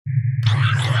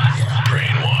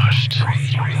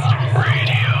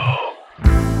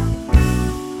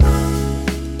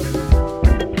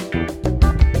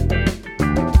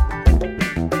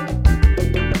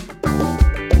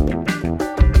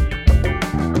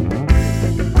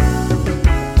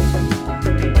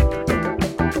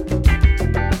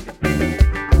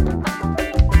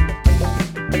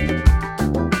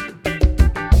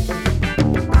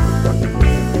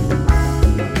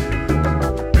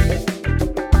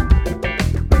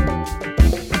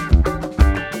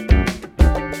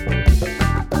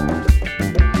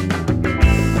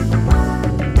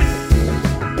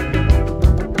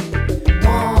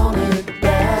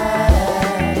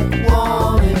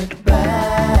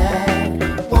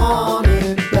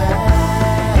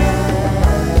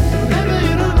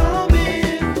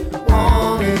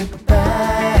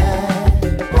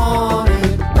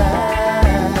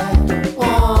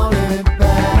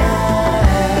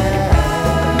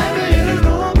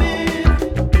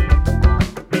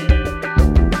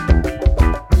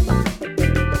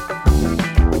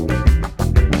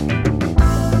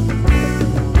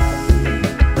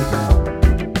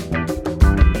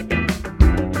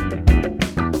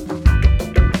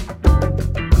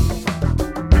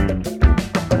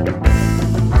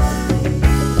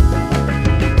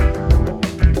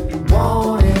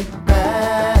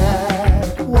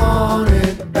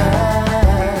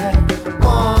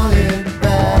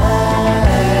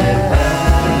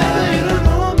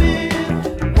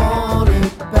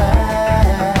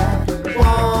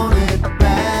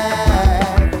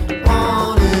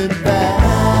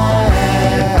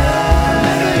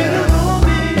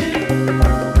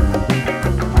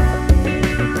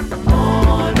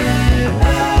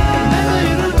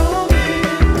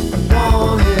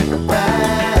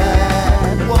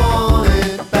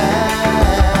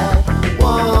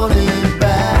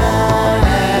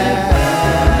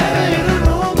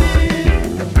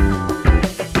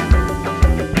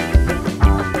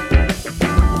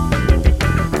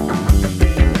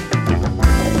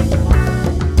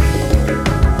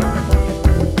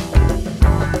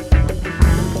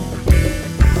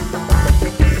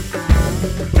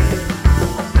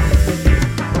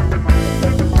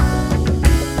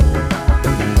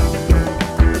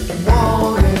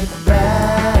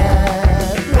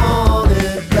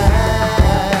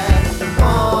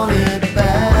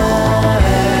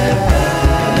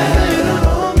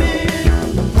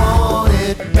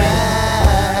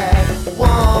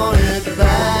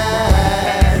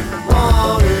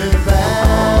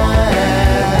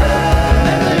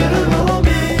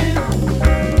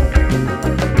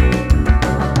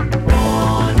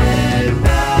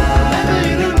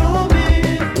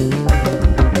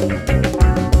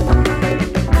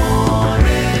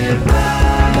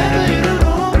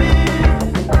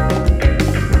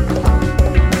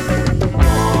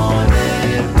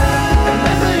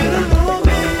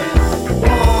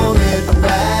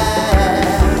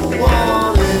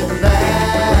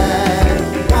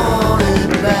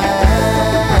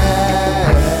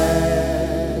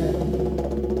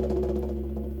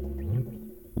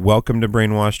Welcome to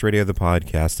Brainwashed Radio, the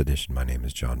podcast edition. My name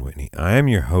is John Whitney. I am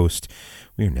your host.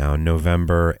 We are now in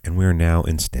November, and we are now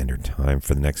in Standard Time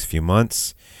for the next few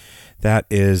months. That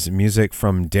is music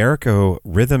from Derico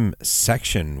Rhythm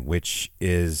Section, which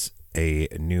is a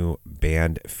new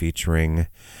band featuring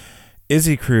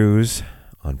Izzy Cruz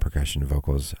on percussion and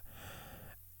vocals,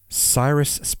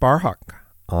 Cyrus Sparhawk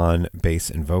on bass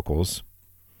and vocals,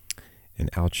 and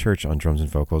Al Church on drums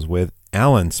and vocals, with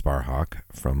Alan Sparhawk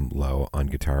from Low on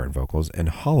guitar and vocals, and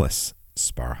Hollis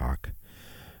Sparhawk,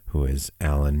 who is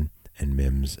Alan and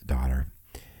Mim's daughter,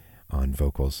 on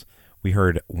vocals. We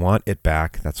heard Want It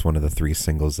Back. That's one of the 3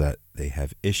 singles that they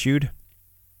have issued.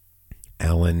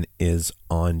 Alan is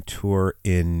on tour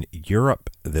in Europe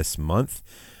this month.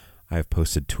 I have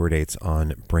posted tour dates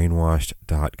on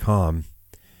brainwashed.com.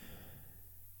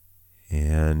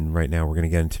 And right now we're going to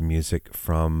get into music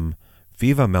from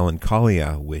Viva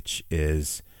Melancholia, which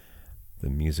is the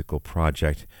musical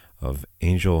project of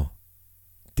Angel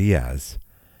Diaz.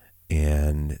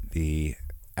 And the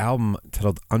album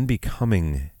titled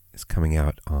Unbecoming is coming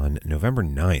out on November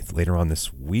 9th, later on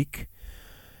this week.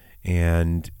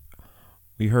 And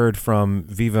we heard from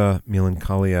Viva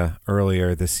Melancholia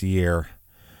earlier this year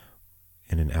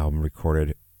in an album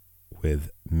recorded with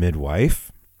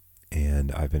Midwife.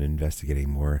 And I've been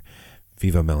investigating more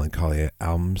Viva Melancholia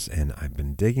albums, and I've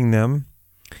been digging them.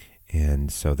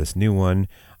 And so this new one,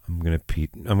 I'm gonna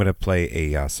play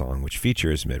a song which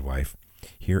features Midwife.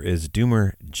 Here is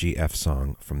Doomer GF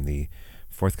song from the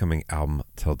forthcoming album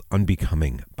titled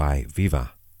Unbecoming by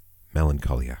Viva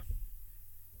Melancholia.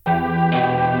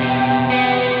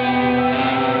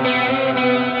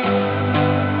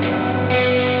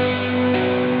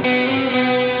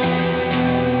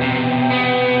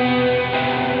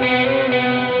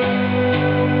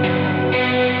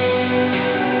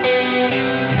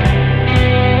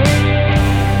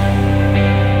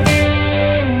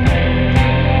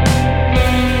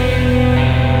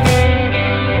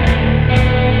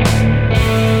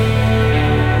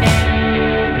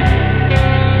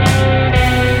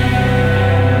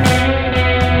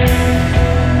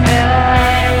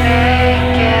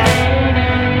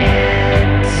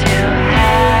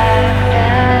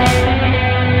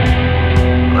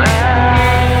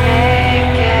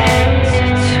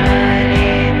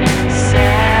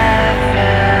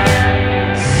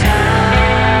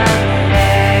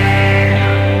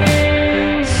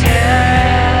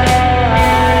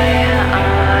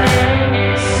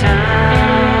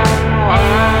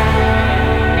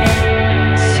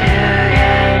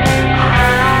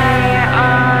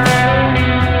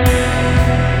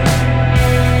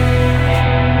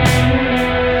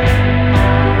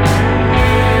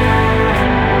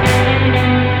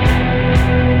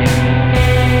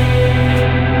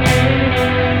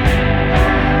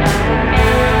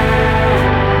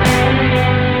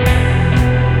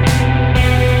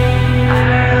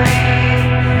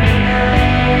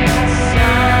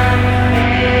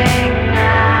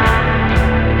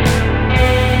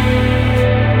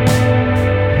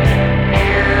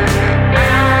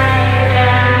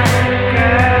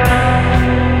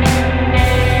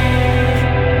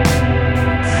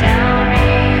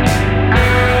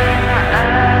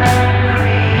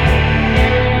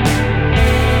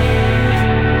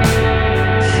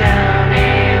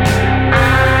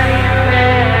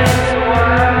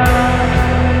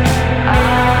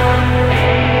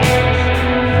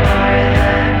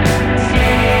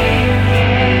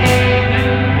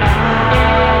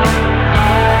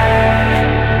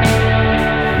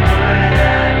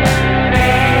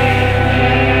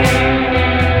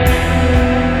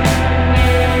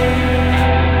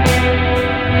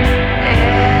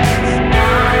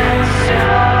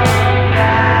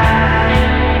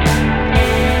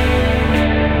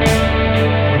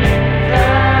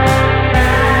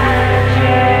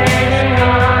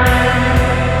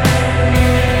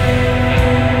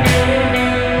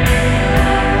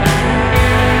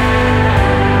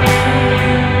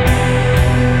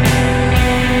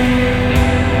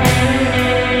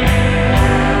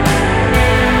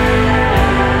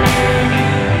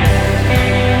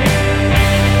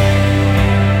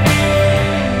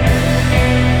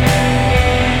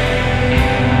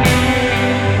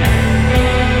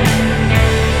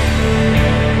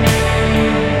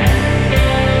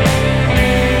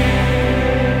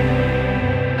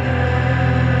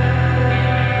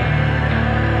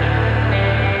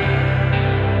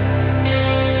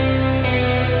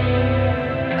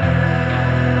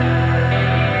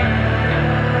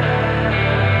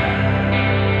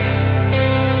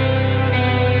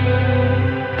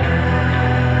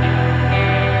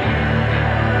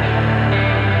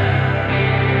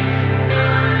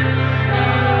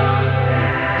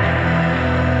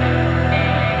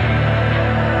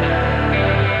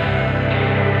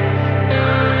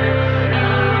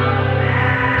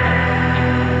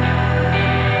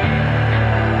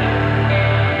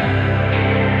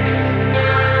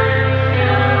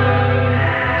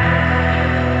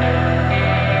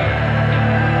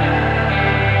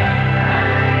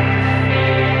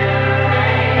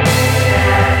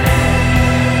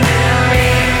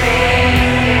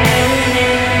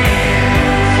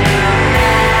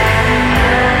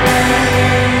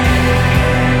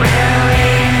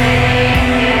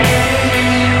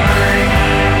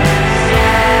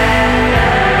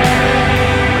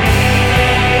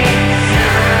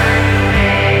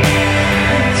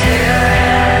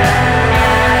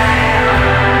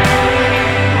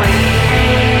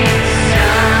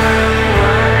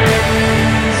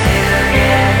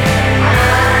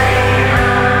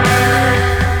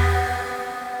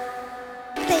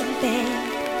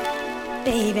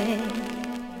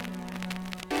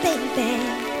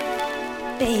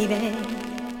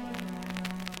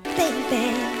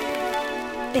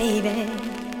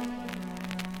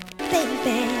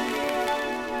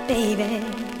 baby,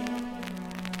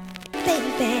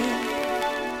 baby,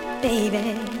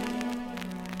 baby,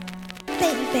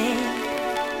 baby,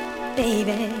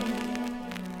 baby.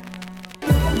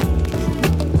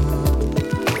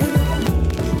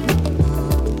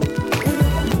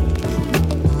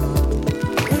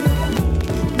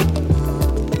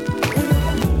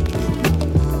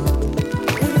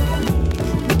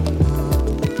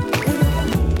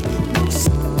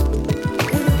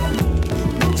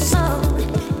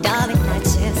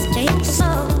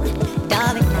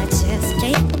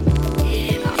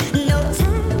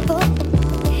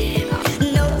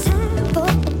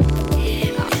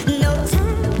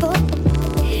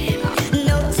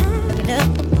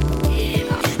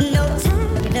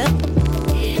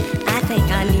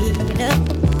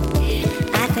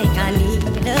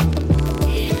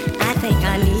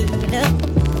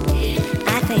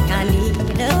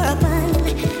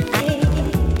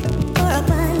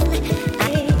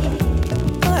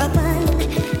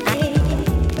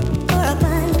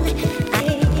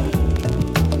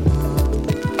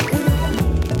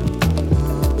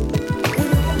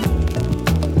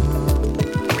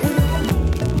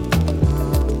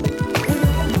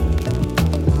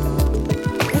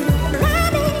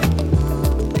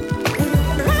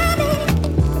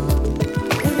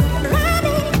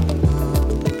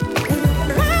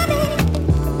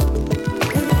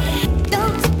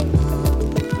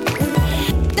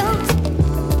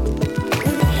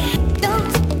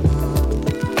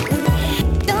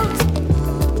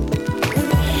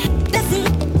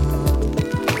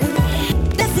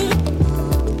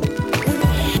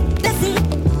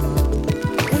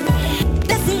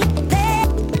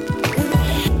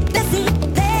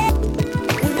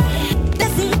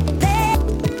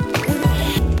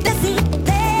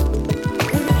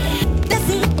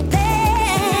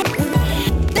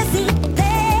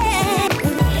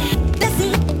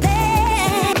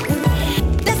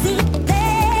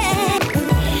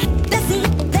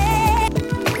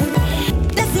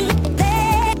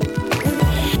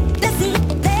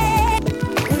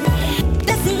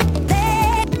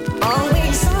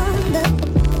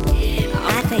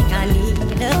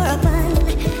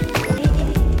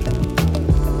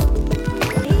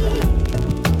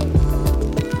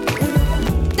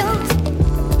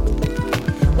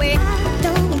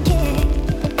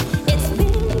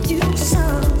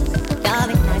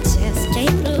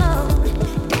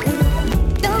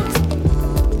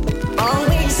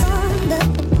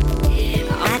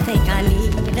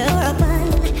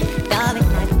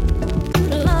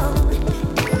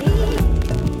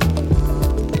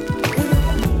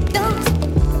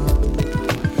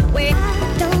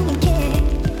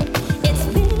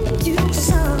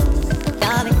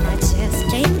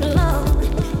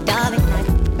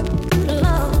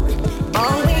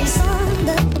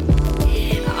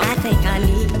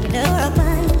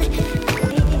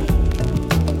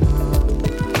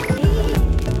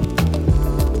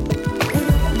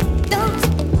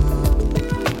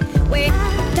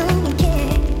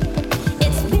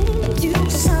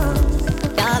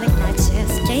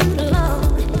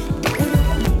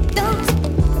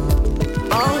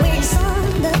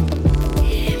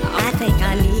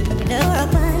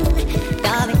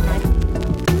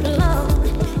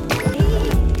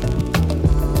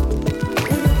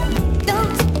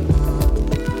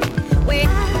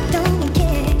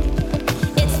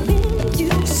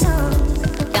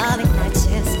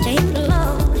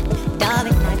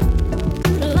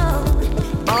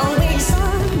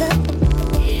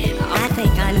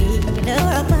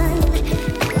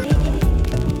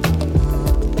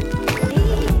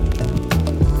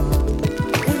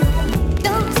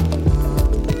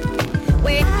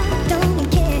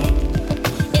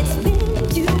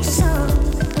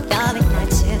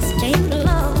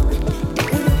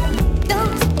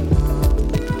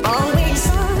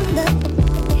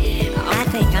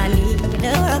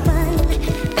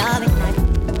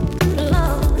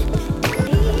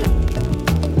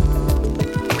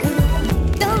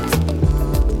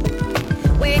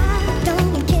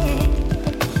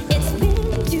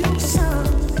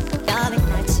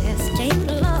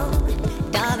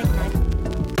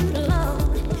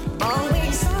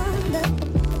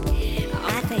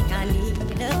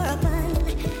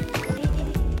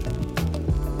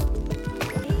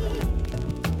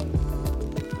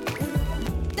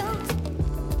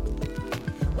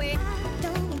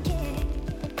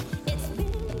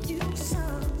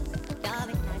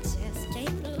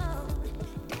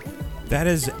 That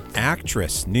is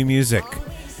Actress, new music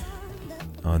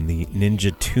on the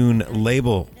Ninja Tune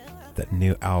label. That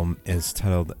new album is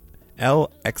titled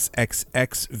LXXXVIII,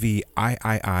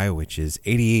 which is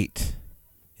 88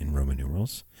 in Roman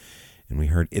numerals. And we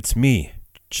heard It's Me,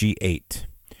 G8.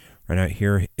 Right out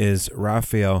here is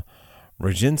Raphael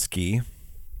Roginski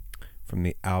from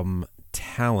the album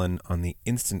Talon on the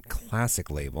Instant Classic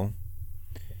label.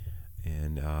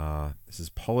 And this is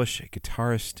Polish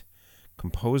guitarist,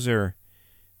 composer,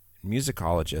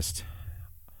 musicologist.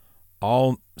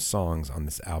 All songs on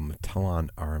this album,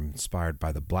 Talon, are inspired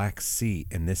by the Black Sea,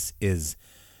 and this is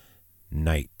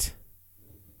Night.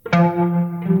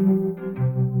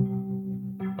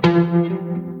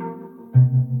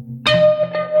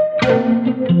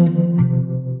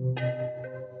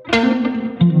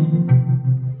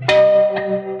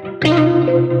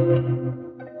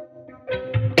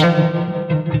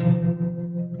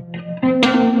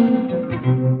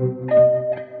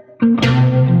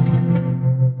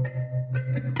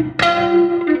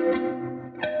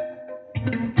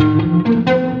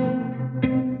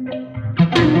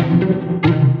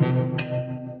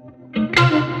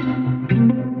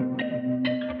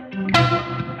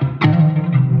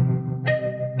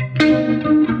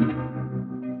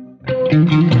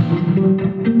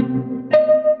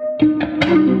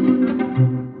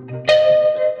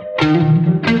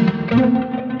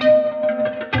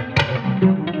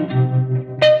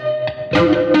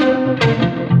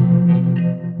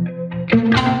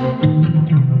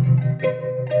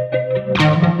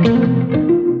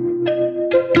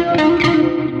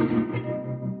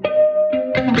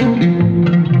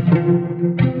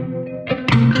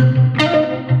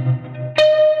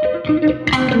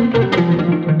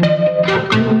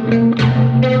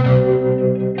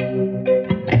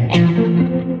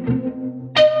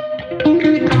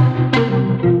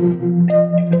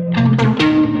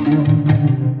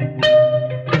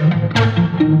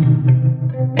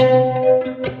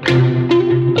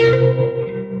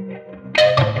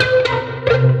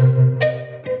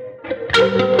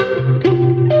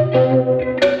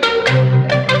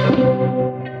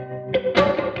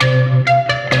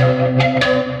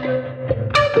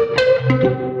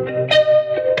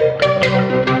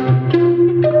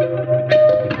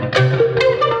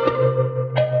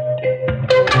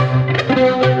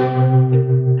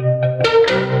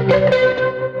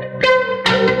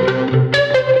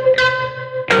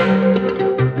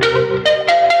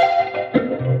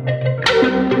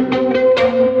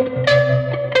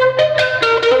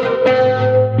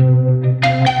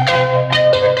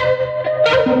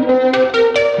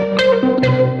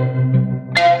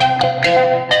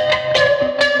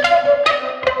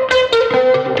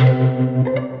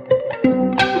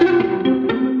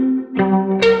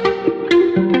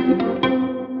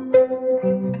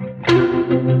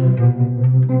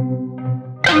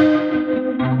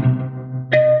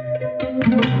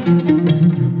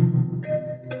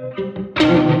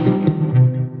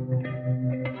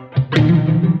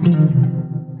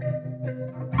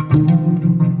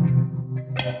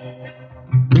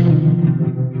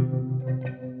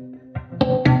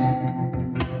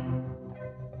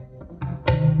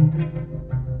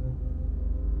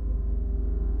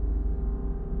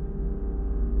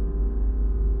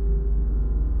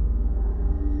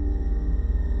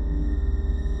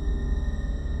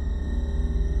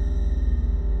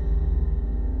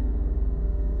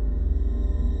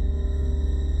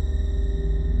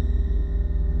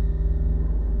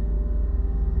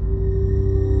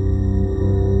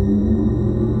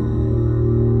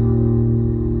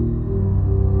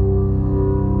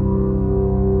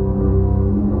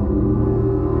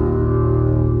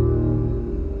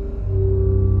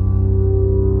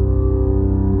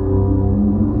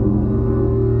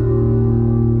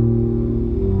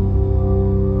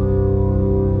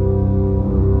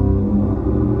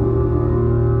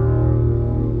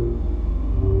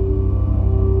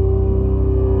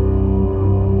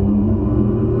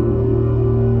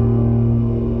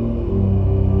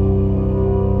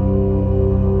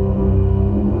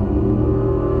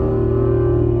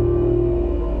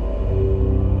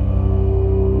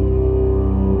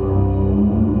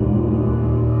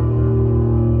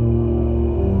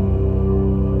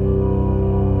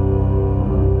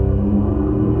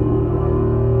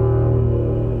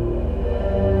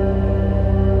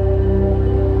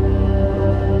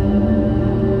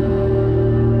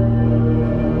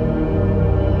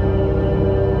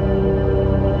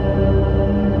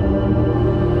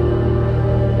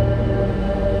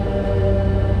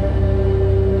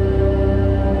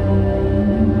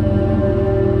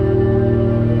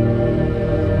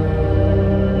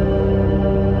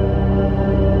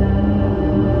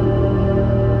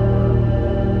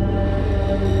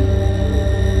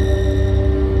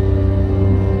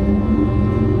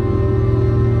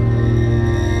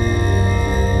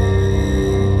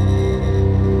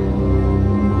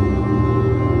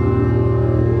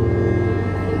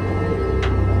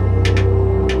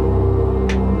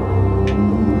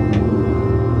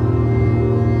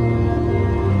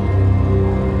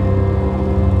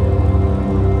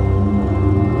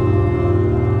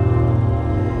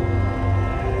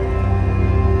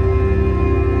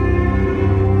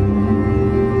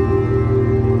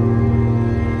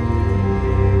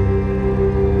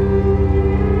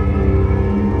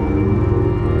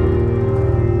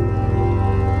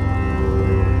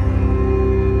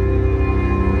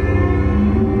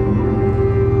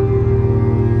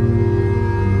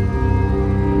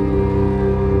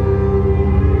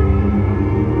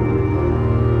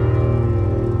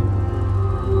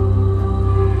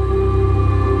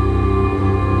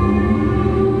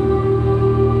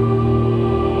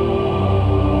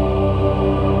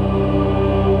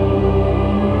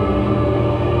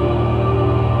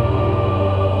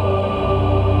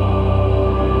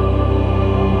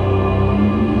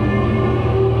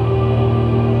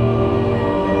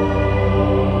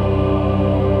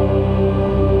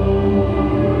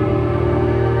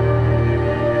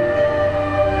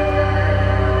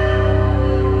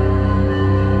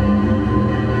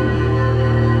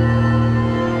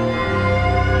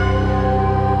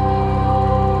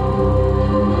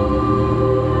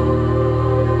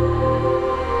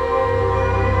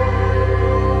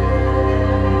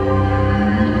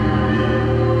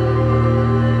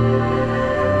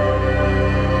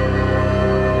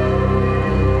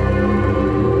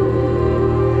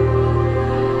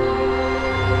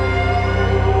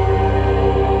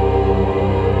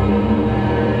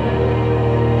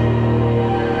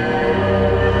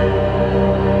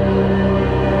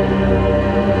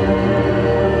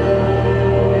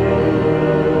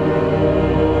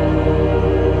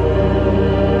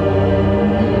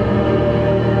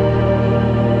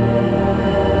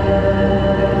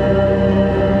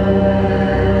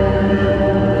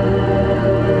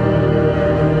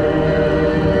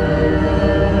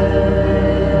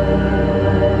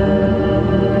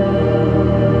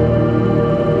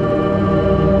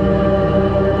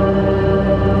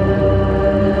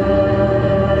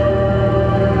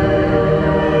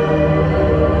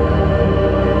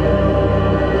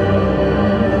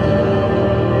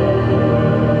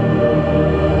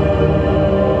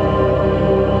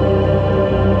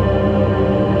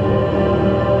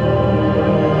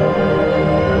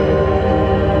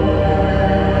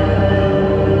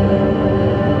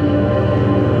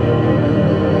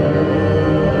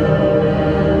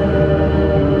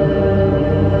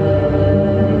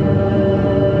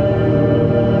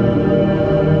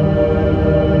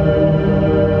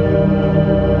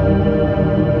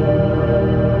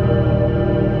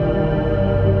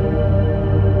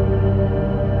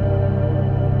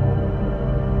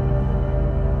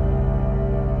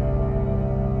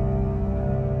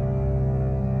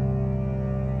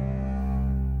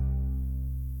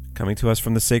 Coming to us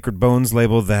from the Sacred Bones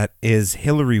label, that is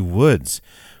Hillary Woods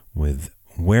with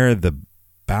Where the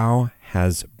Bow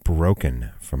Has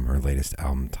Broken from her latest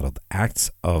album titled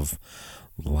Acts of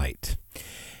Light.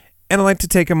 And I'd like to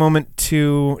take a moment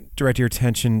to direct your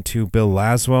attention to Bill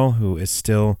Laswell, who is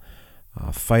still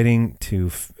fighting to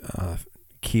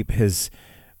keep his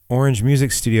Orange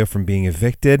Music Studio from being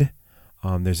evicted.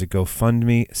 There's a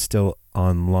GoFundMe still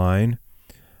online,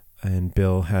 and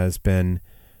Bill has been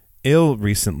ill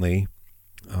recently.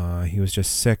 He was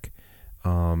just sick.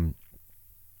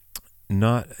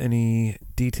 Not any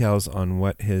details on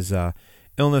what his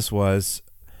illness was.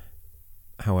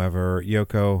 However,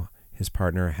 Yoko, his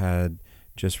partner, had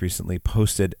just recently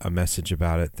posted a message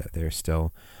about it, that they're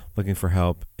still looking for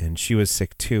help, and she was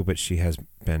sick too, but she has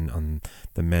been on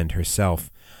the mend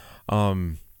herself.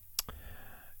 You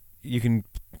can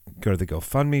go to the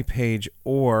GoFundMe page,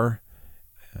 or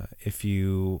if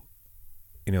you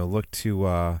look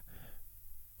to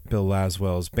Bill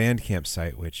Laswell's Bandcamp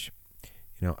site, which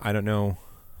I don't know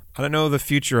the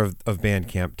future of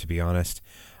Bandcamp, to be honest.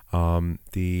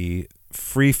 The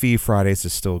free fee Fridays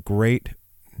is still great.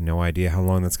 No idea how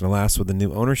long that's going to last with the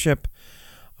new ownership.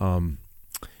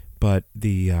 But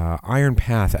the Iron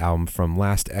Path album from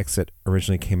Last Exit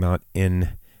originally came out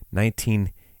in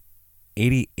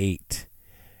 1988,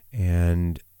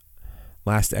 and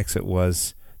Last Exit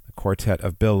was the quartet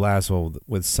of Bill Laswell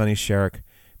with Sonny Sherrick,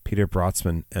 Peter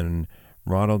Brotzman, and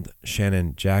Ronald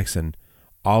Shannon Jackson,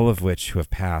 all of which who have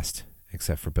passed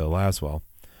except for Bill Laswell.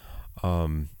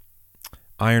 Iron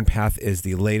Path is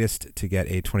the latest to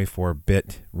get a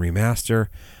 24-bit remaster,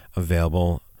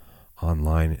 available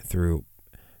online through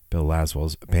Bill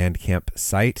Laswell's Bandcamp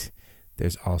site.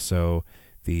 There's also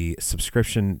the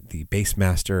subscription, the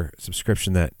Bassmaster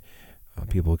subscription that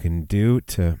people can do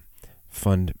to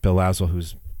fund Bill Laswell,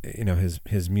 who's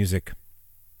his music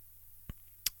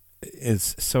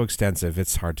is so extensive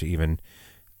it's hard to even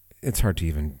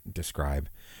describe.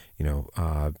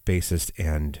 Bassist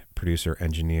and producer,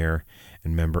 engineer,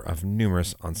 and member of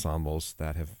numerous ensembles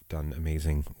that have done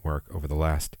amazing work over the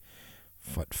last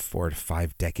 4 to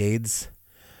 5 decades.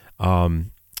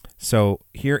 So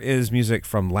here is music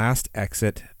from Last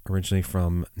Exit, originally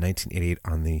from 1988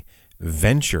 on the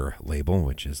Venture label,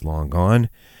 which is long gone,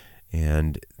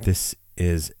 and this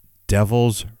is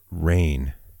Devil's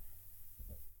Rain.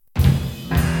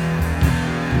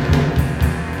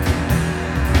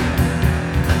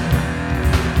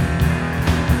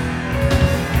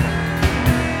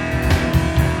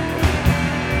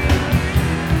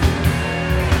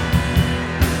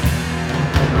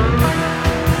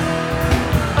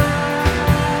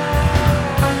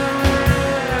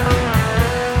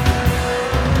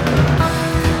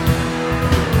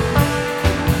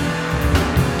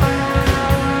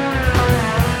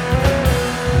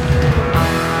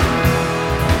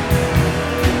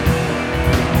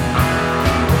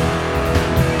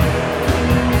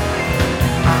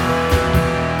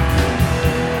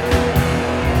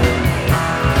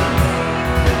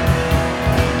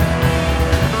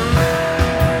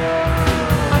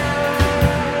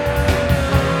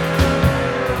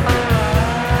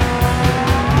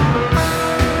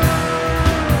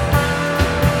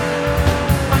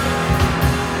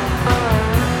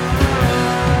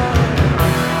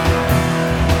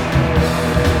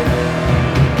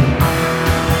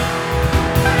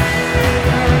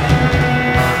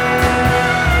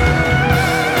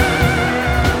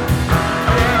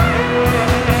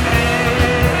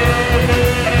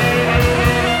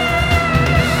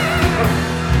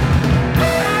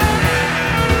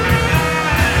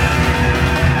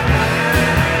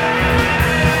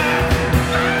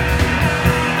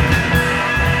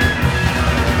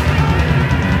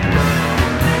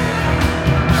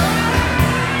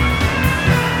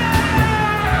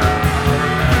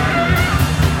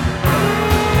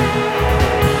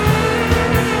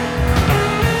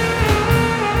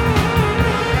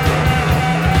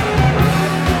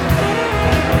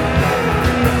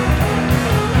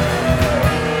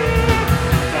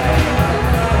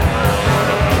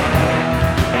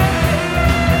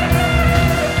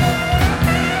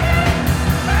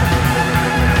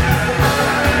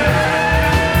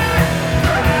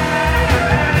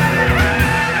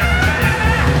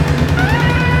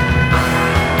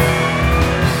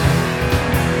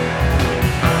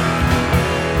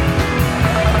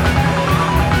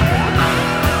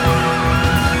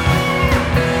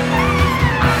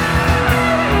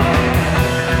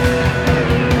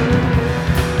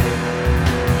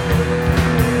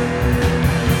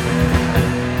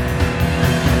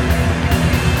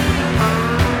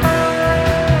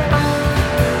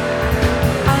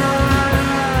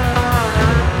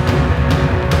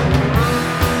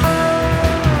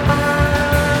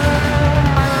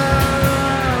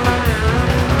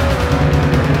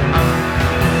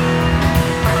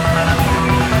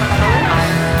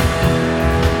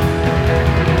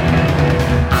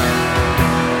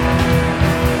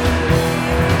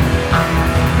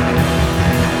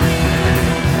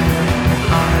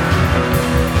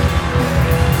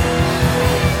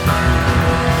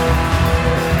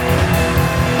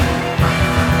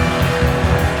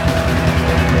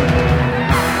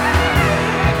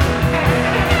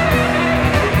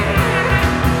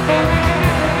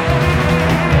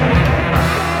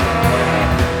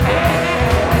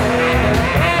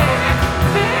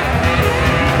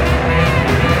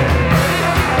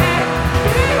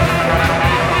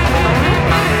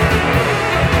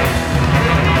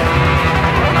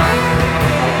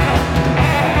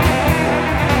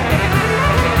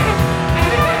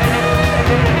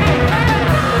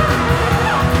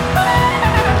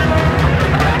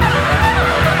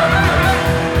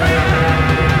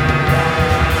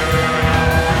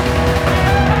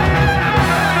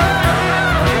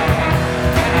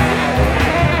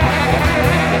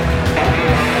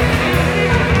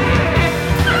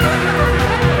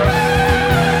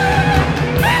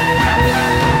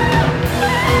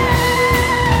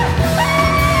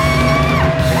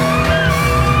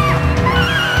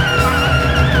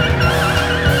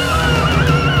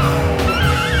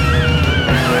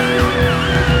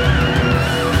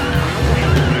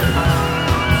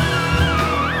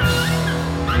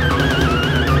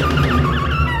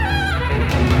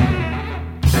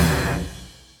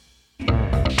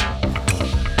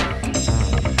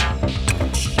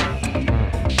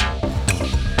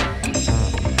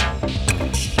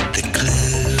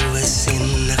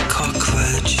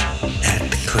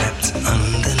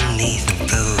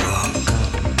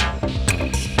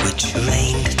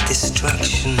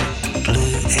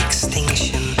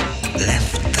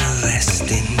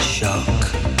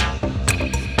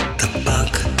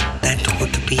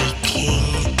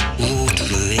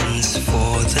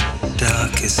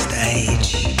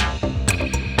 age.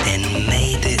 Then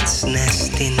made its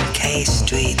nest in K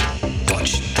Street.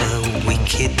 Watched the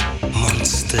wicked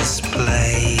monsters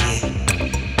play.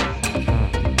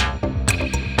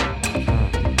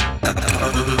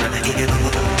 Upon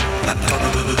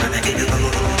the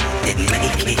hill, in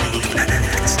making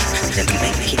plans, in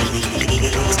making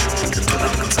deals, the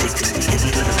politics in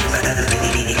the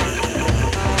valley.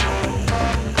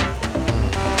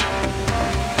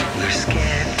 We're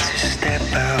scared to step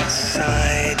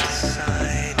outside.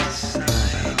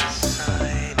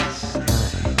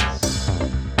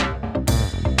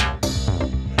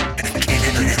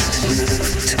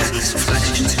 Turns flesh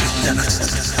to dust.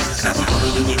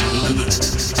 Onions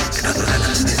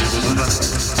collapse in rust.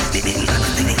 Leaving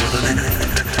nothing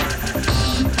left.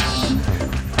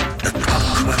 The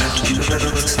cockroach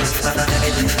rolls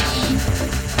alive.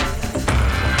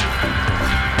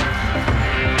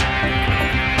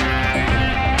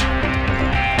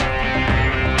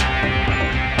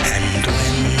 And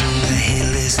when the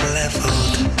hill is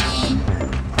leveled,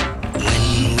 when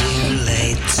we're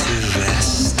laid to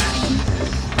rest,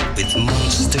 with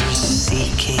monsters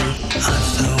seeking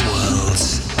other worlds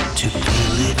to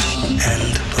pillage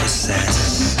and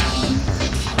possess,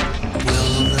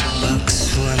 will the bugs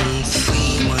run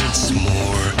free once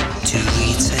more to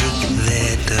retake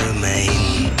their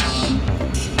domain?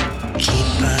 Keep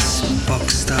us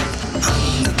boxed up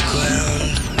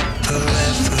underground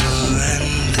forever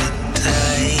and a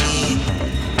day.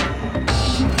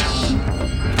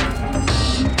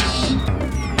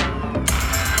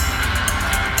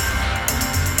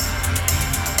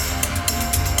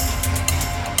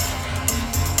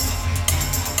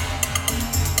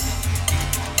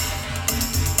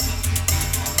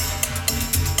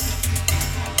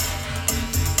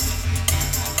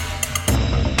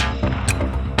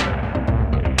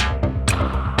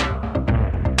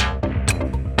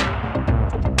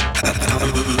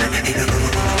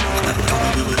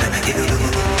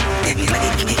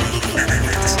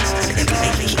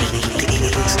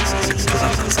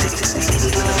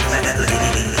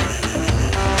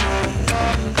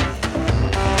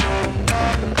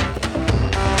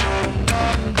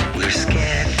 We're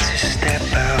scared to step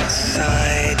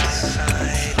outside.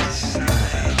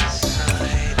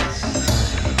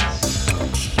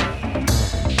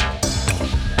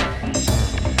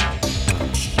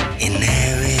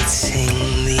 Inheriting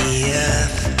the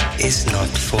earth is not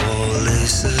for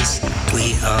losers.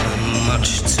 We are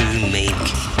much too meek.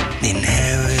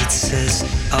 Inheritors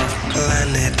of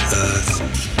planet Earth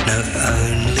know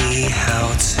only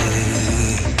how to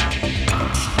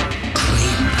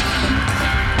creep.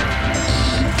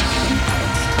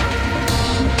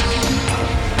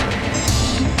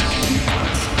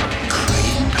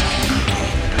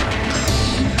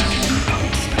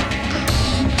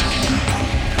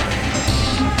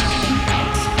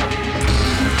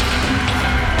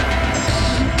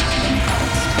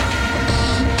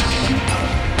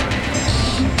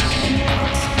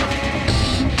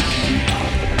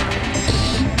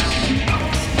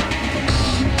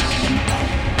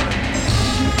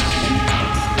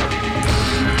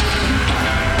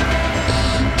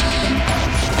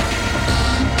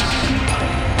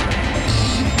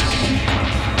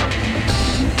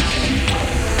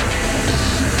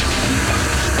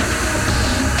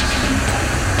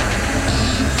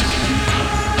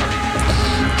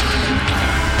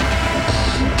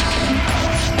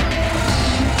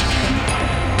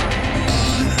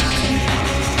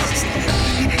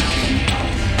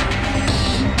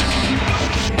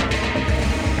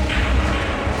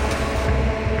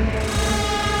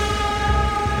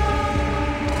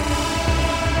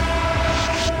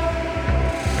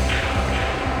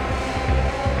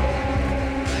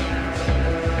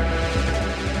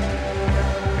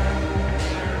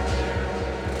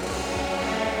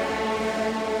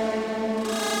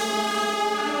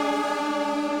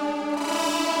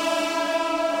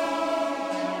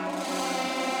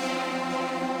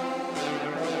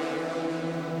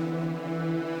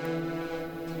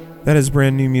 That is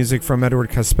brand new music from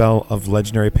Edward Caspell of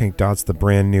Legendary Pink Dots. The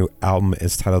brand new album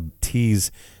is titled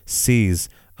T's C's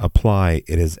Apply.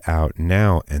 It is out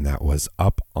now, and that was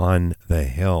Up on the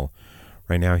Hill.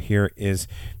 Right now, here is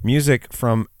music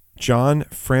from John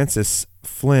Francis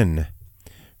Flynn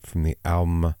from the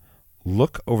album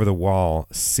Look Over the Wall,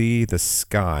 See the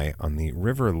Sky on the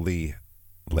River Lee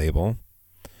label.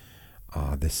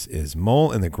 This is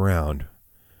Mole in the Ground,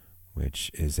 which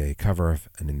is a cover of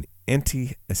an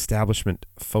anti-establishment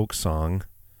folk song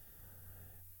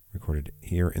recorded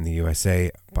here in the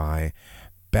USA by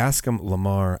Bascom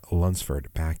Lamar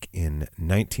Lunsford back in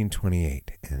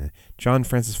 1928. And John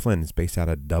Francis Flynn is based out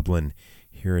of Dublin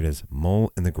Here it is,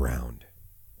 Mole in the Ground.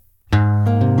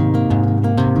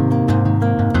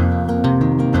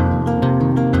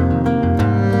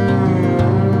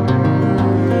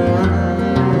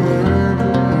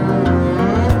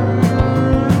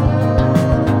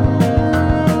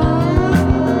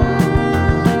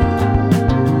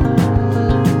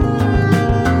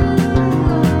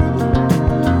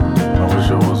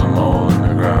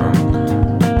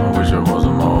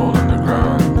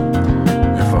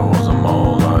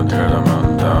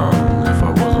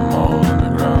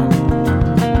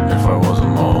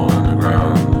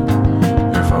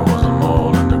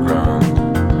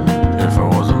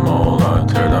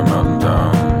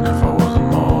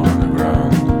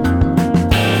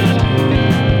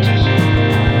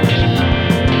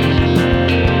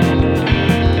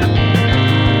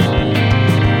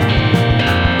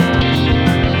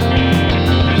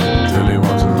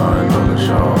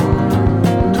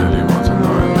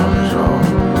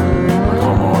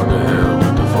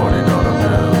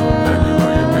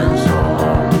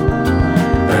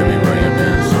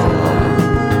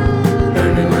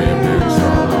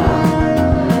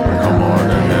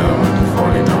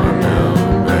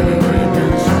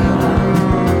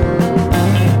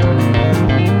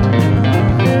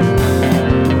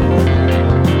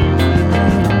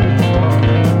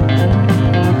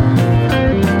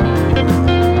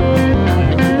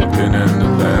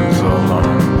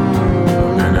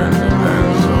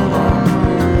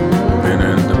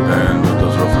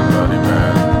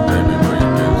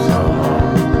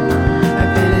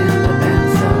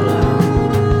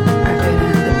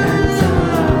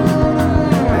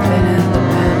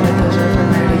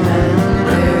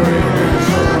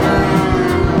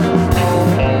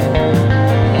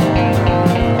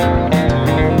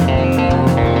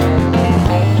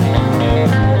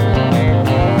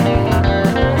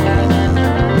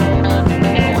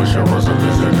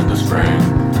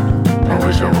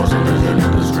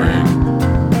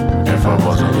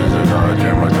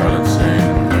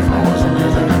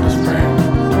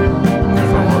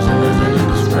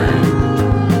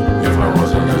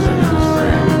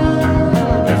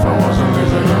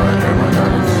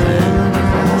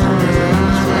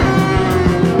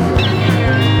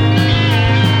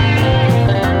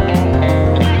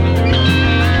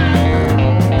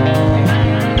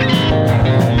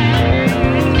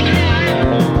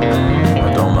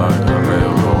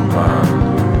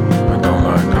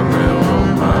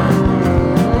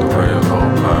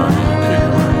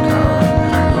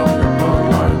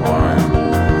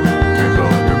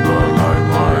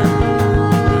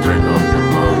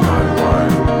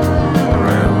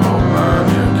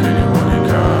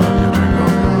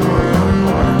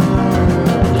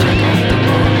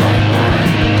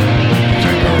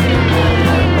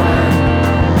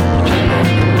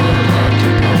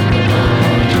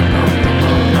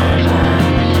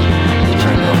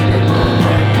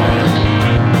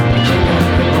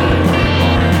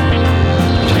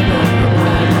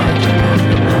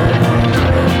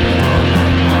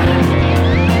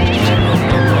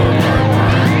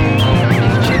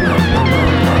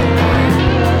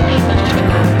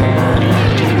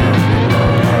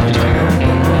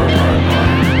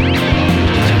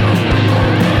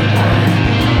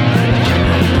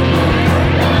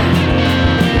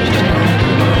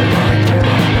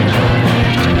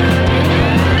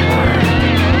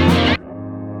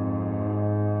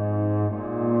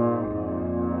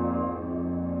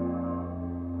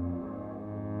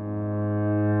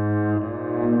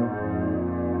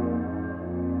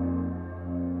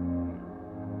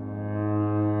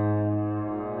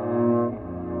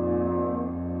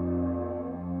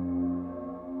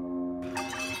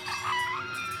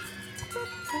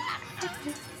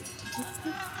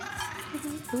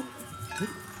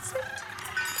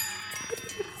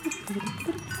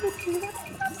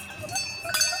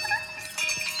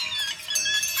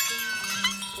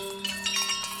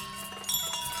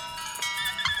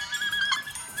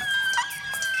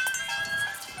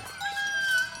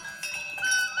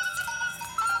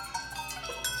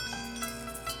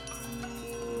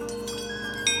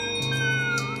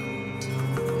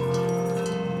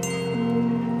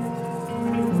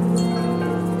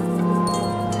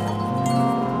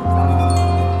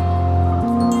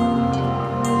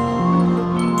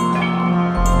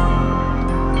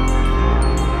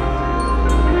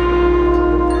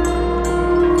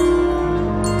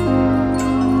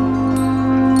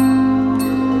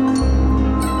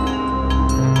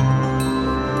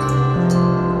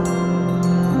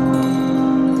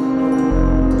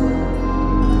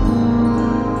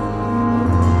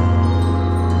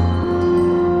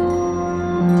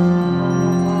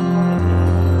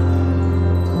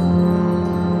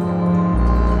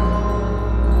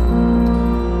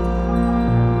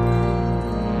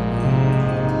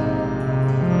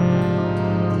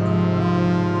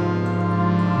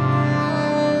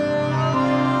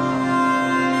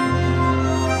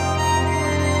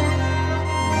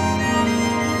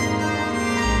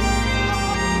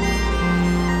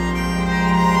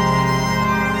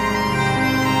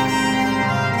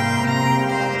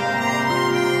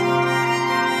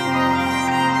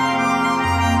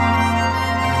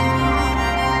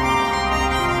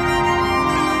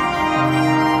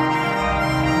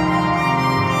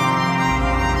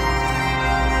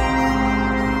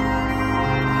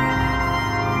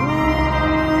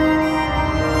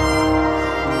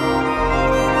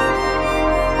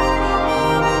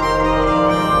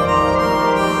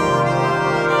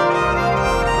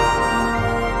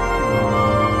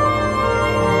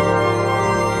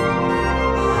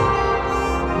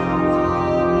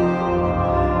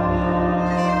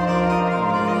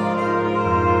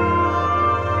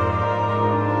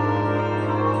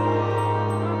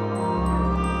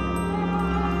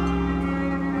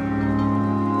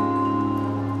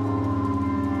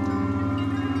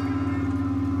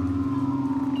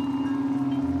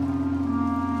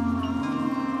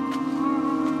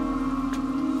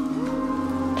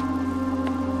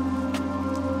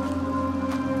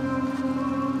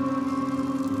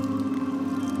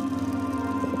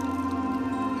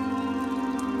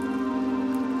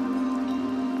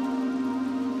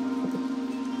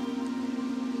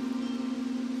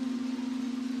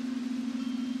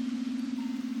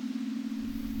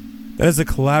 That is a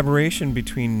collaboration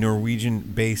between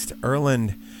Norwegian-based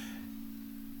Erlend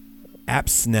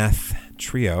Apsneth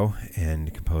Trio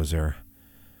and composer,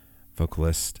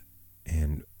 vocalist,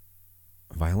 and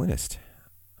violinist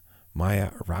Maya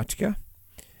Ratke.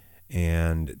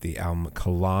 And the album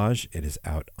Collage, it is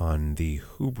out on the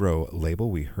Hubro label.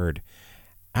 We heard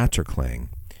Atterklang.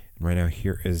 And right now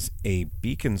here is A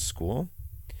Beacon School.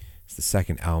 It's the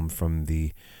second album from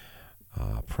the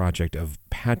project of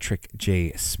Patrick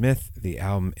J. Smith. The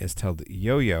album is titled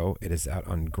Yo-Yo. It is out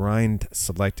on Grind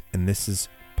Select, and this is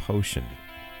Potion.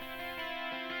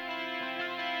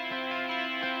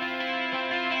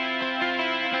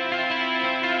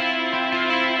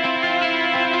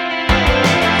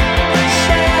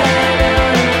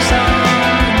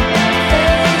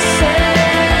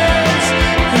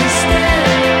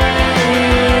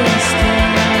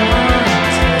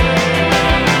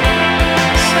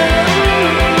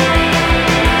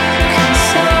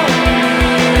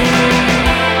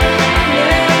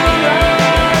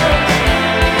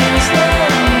 Slow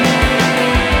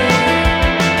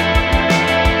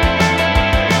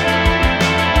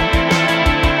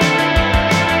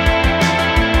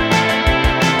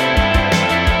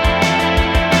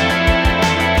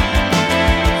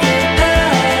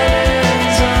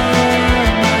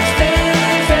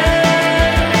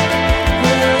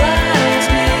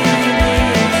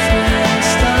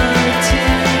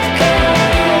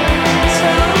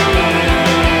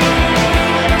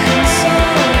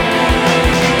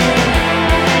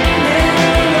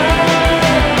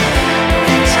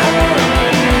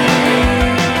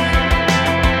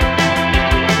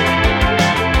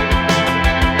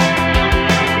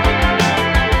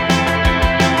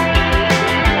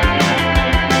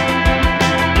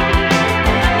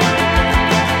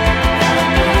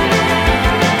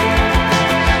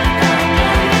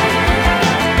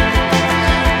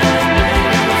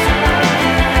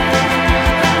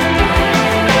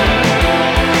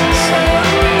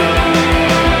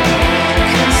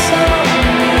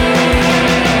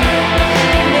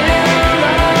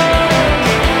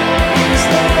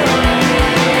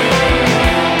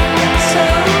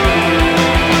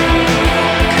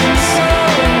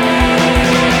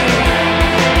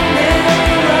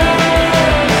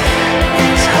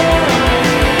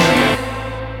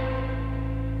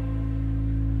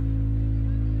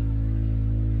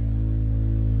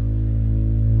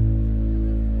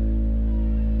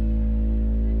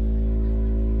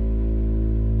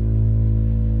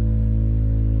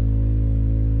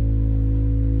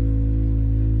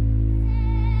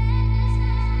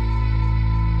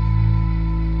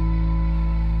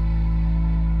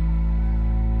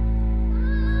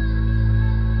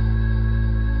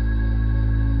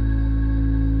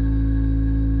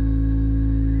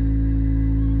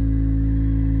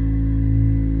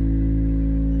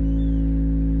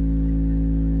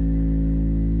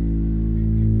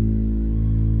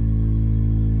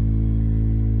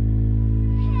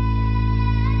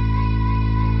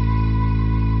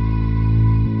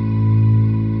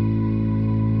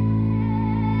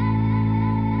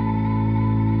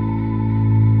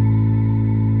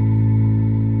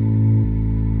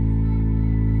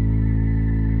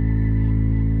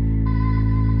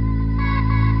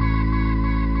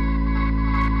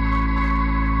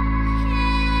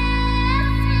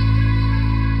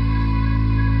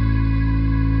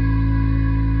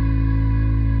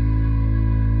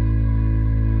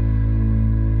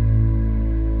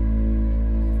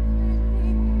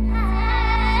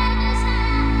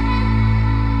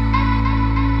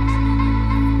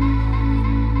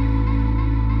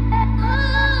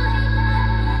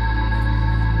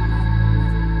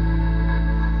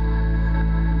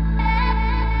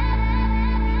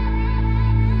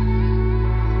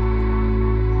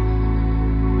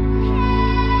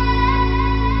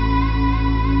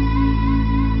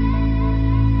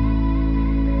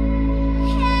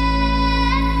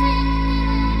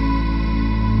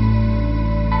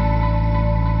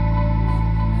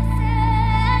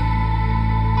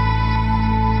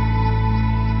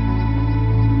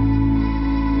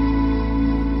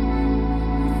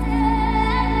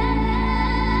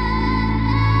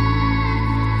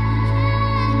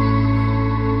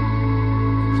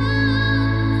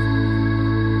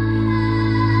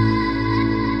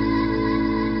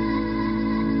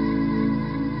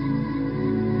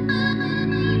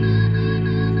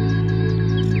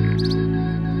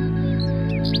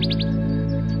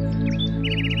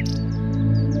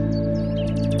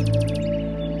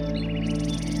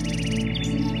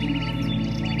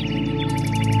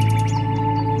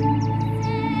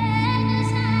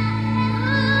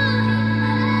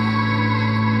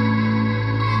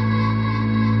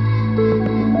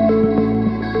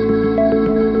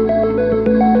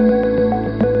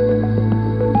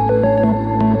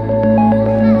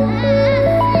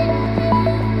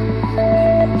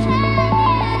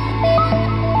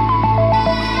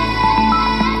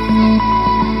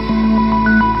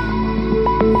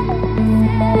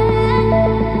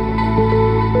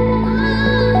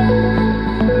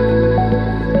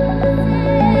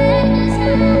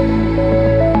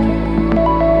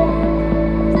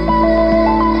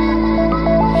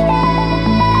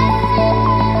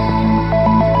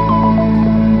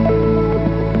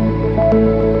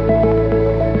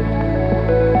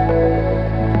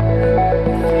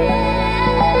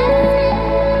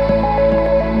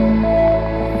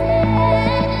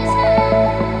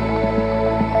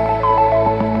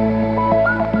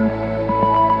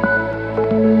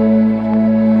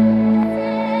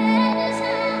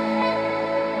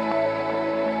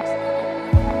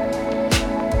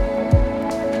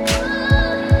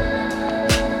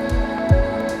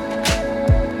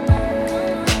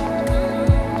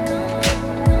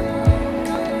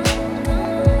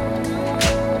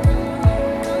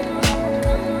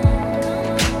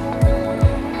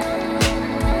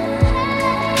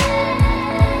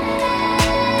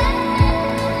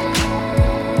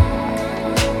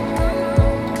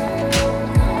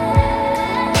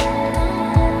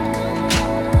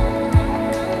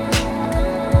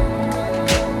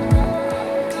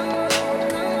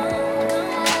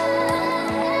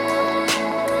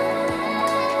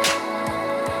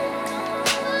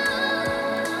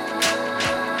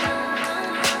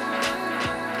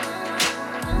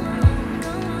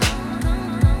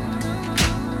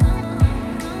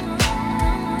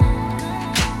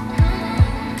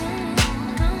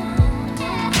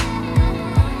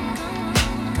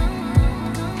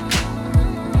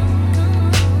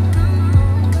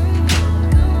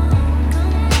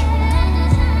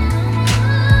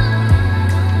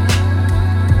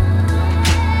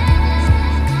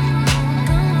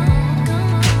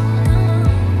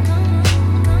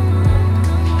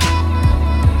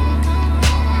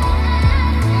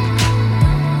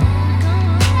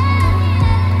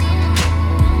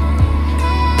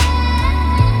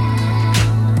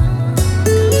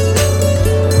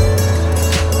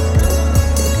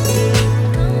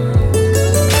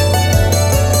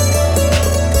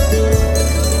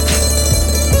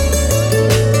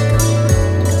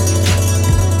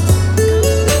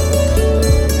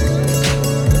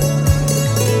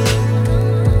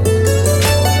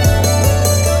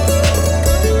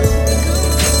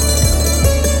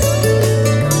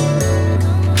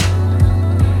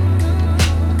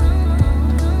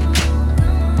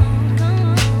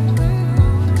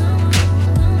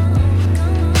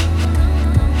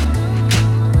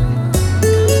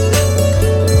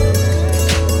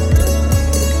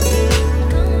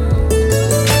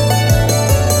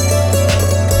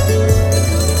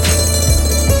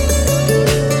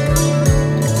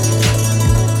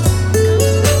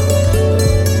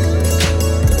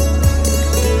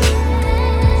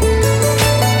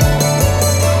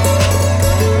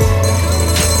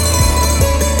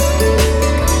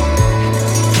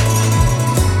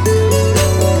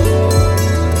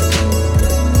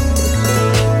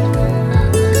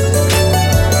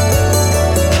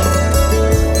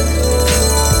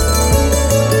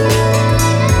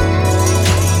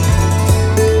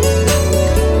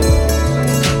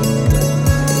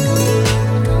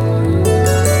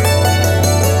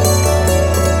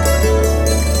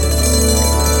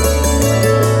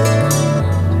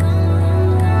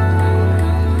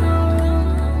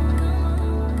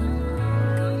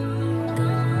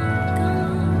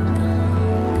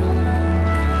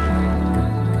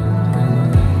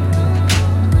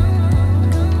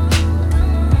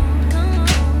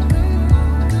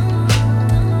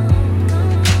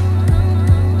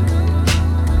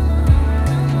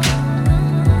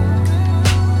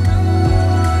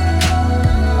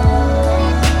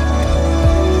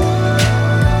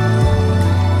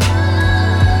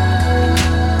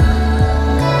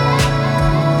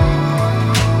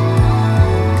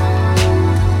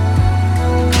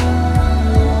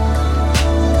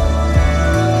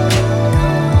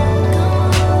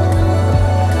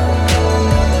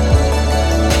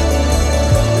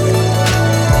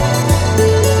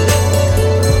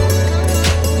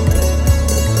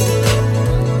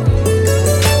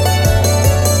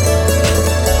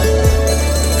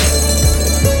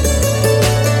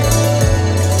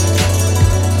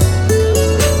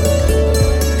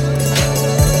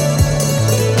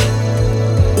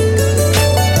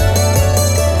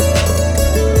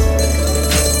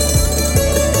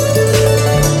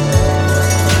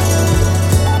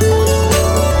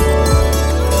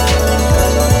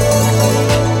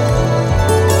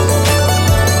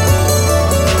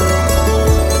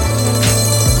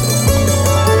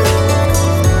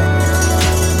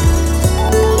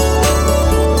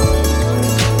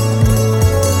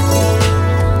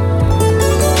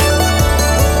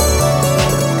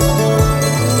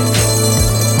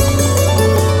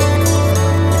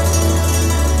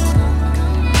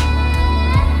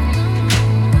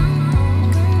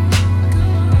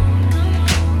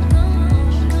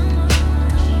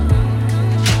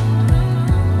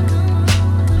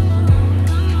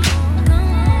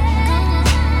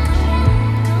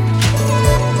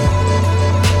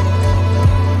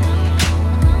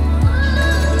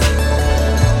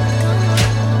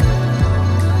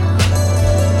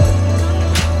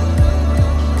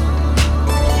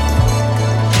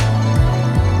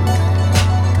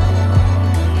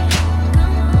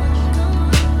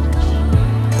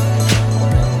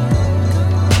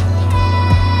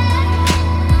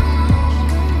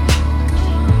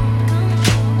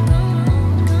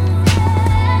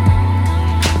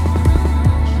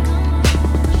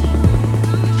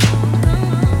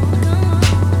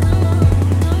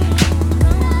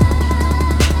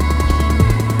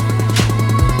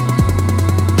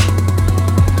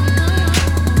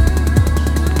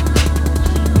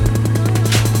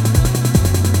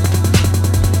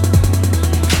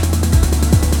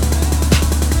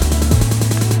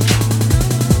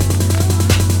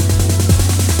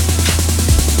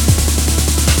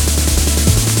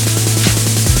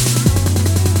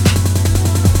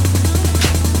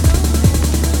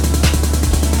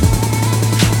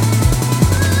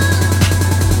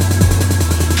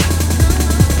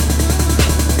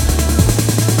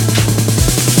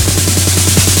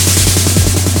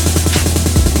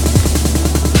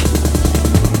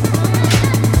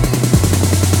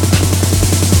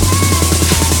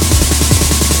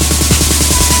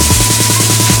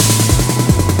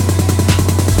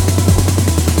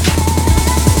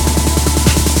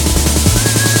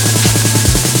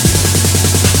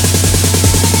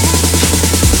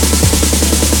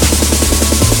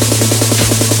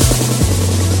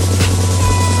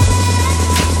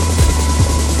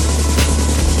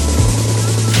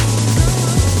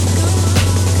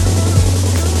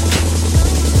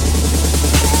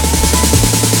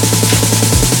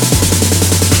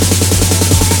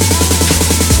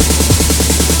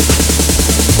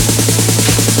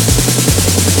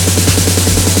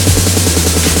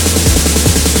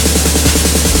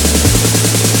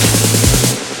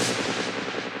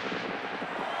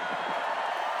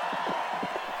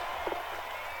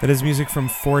That is music from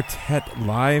Fortet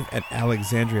live at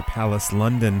Alexandria Palace,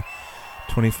 London,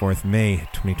 24th May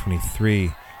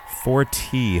 2023.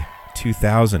 4T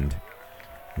 2000,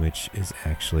 which is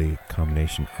actually a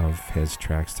combination of his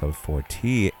tracks to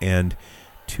 4T and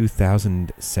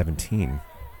 2017.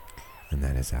 And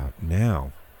that is out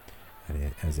now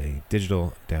as a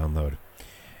digital download.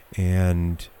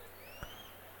 And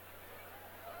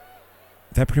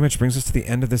that pretty much brings us to the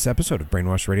end of this episode of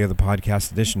Brainwash Radio, the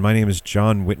podcast edition. My name is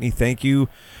John Whitney. Thank you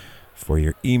for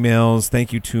your emails.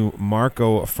 Thank you to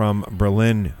Marco from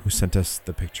Berlin, who sent us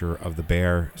the picture of the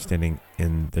bear standing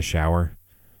in the shower.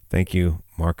 Thank you,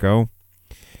 Marco.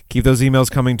 Keep those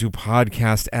emails coming to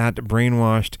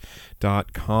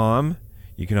podcast@brainwashed.com.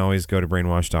 You can always go to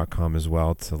brainwashed.com as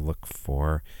well to look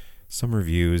for some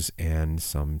reviews and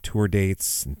some tour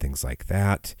dates and things like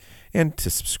that, and to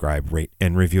subscribe, rate,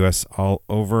 and review us all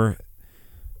over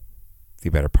the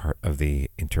better part of the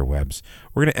interwebs.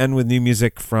 We're going to end with new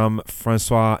music from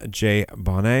Francois J.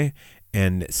 Bonnet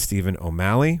and Stephen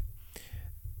O'Malley.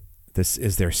 This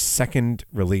is their second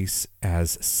release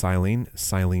as Silene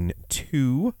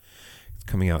 2. It's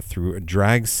coming out through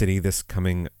Drag City this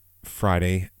coming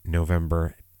Friday,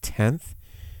 November 10th.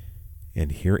 And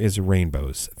here is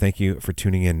Rainbows. Thank you for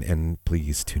tuning in, and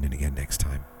please tune in again next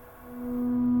time.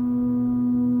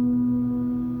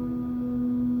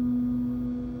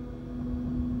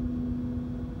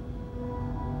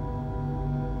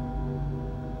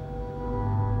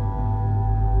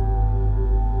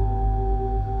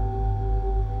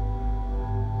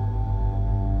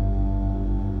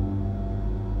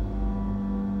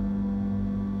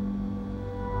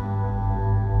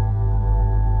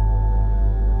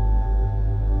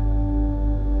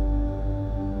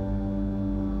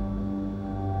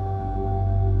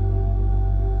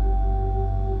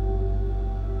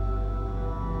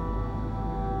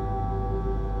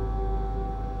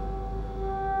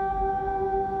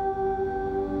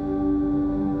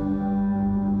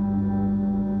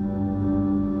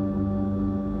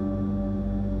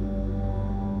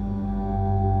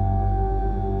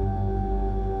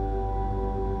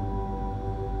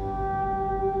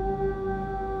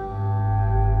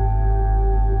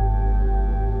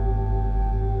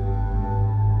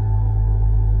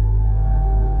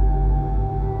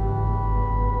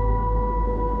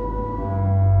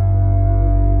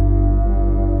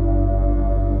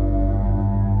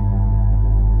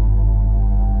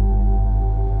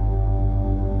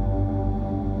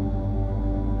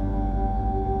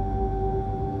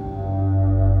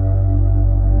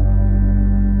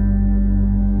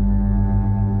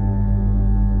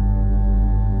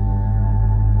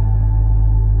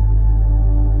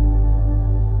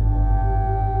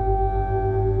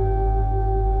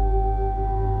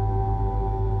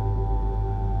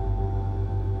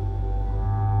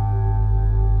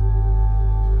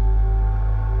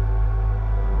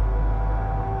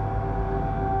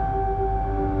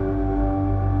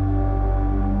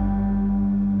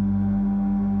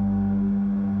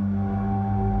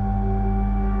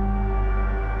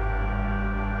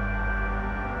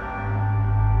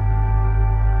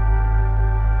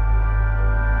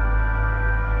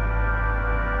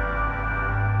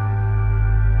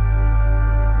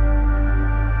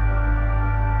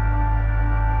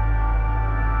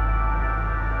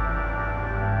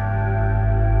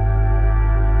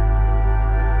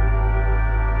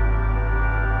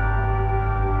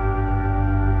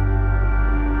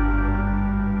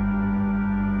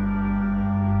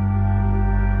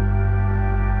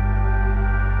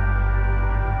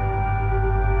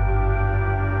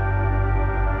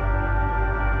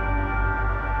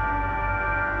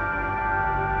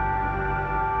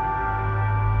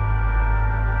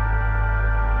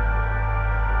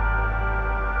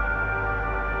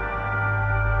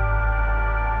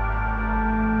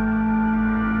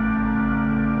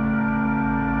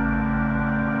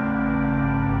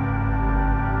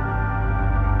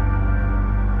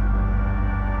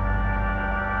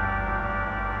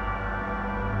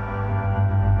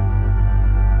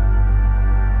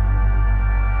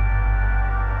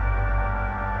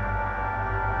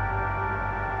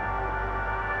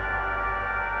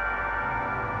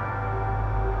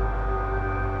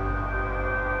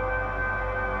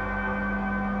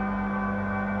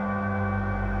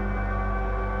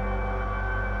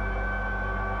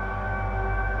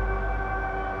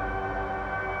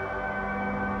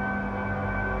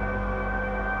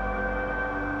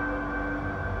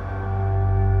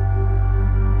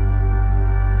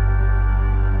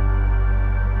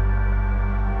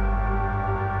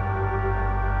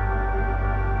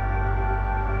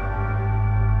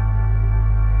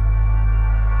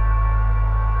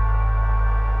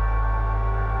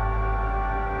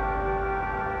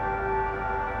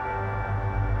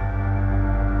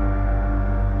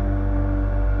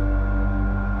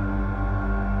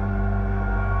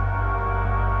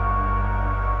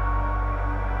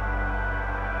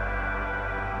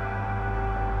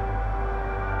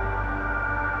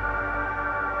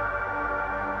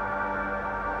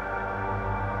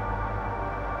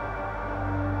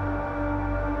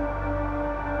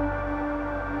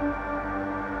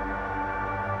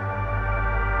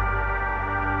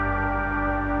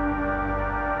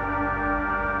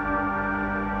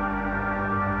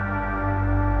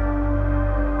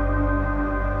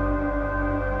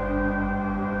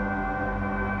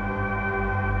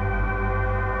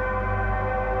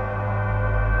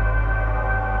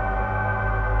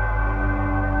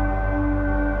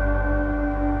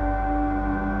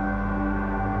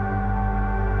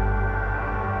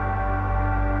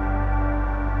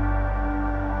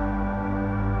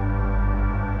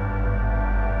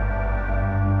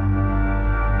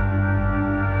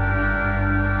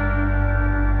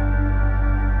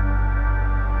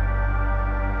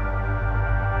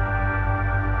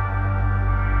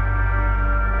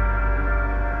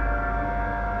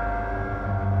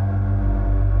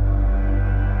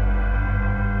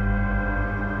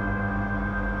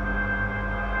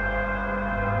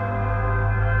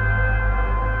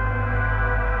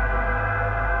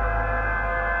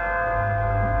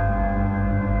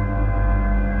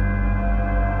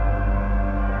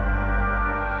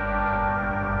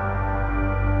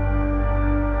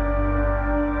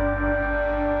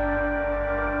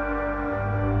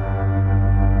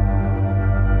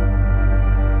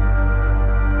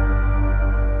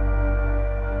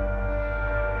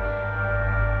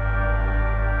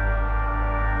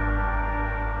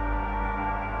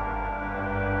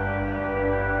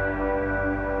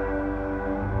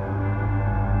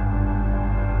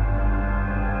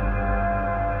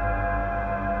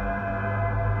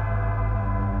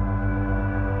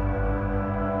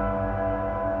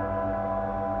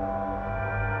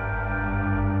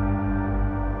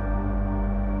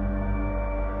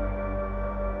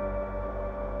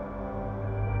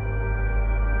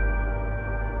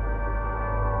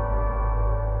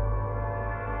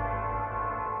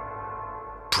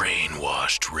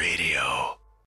 Brainwashed Radio.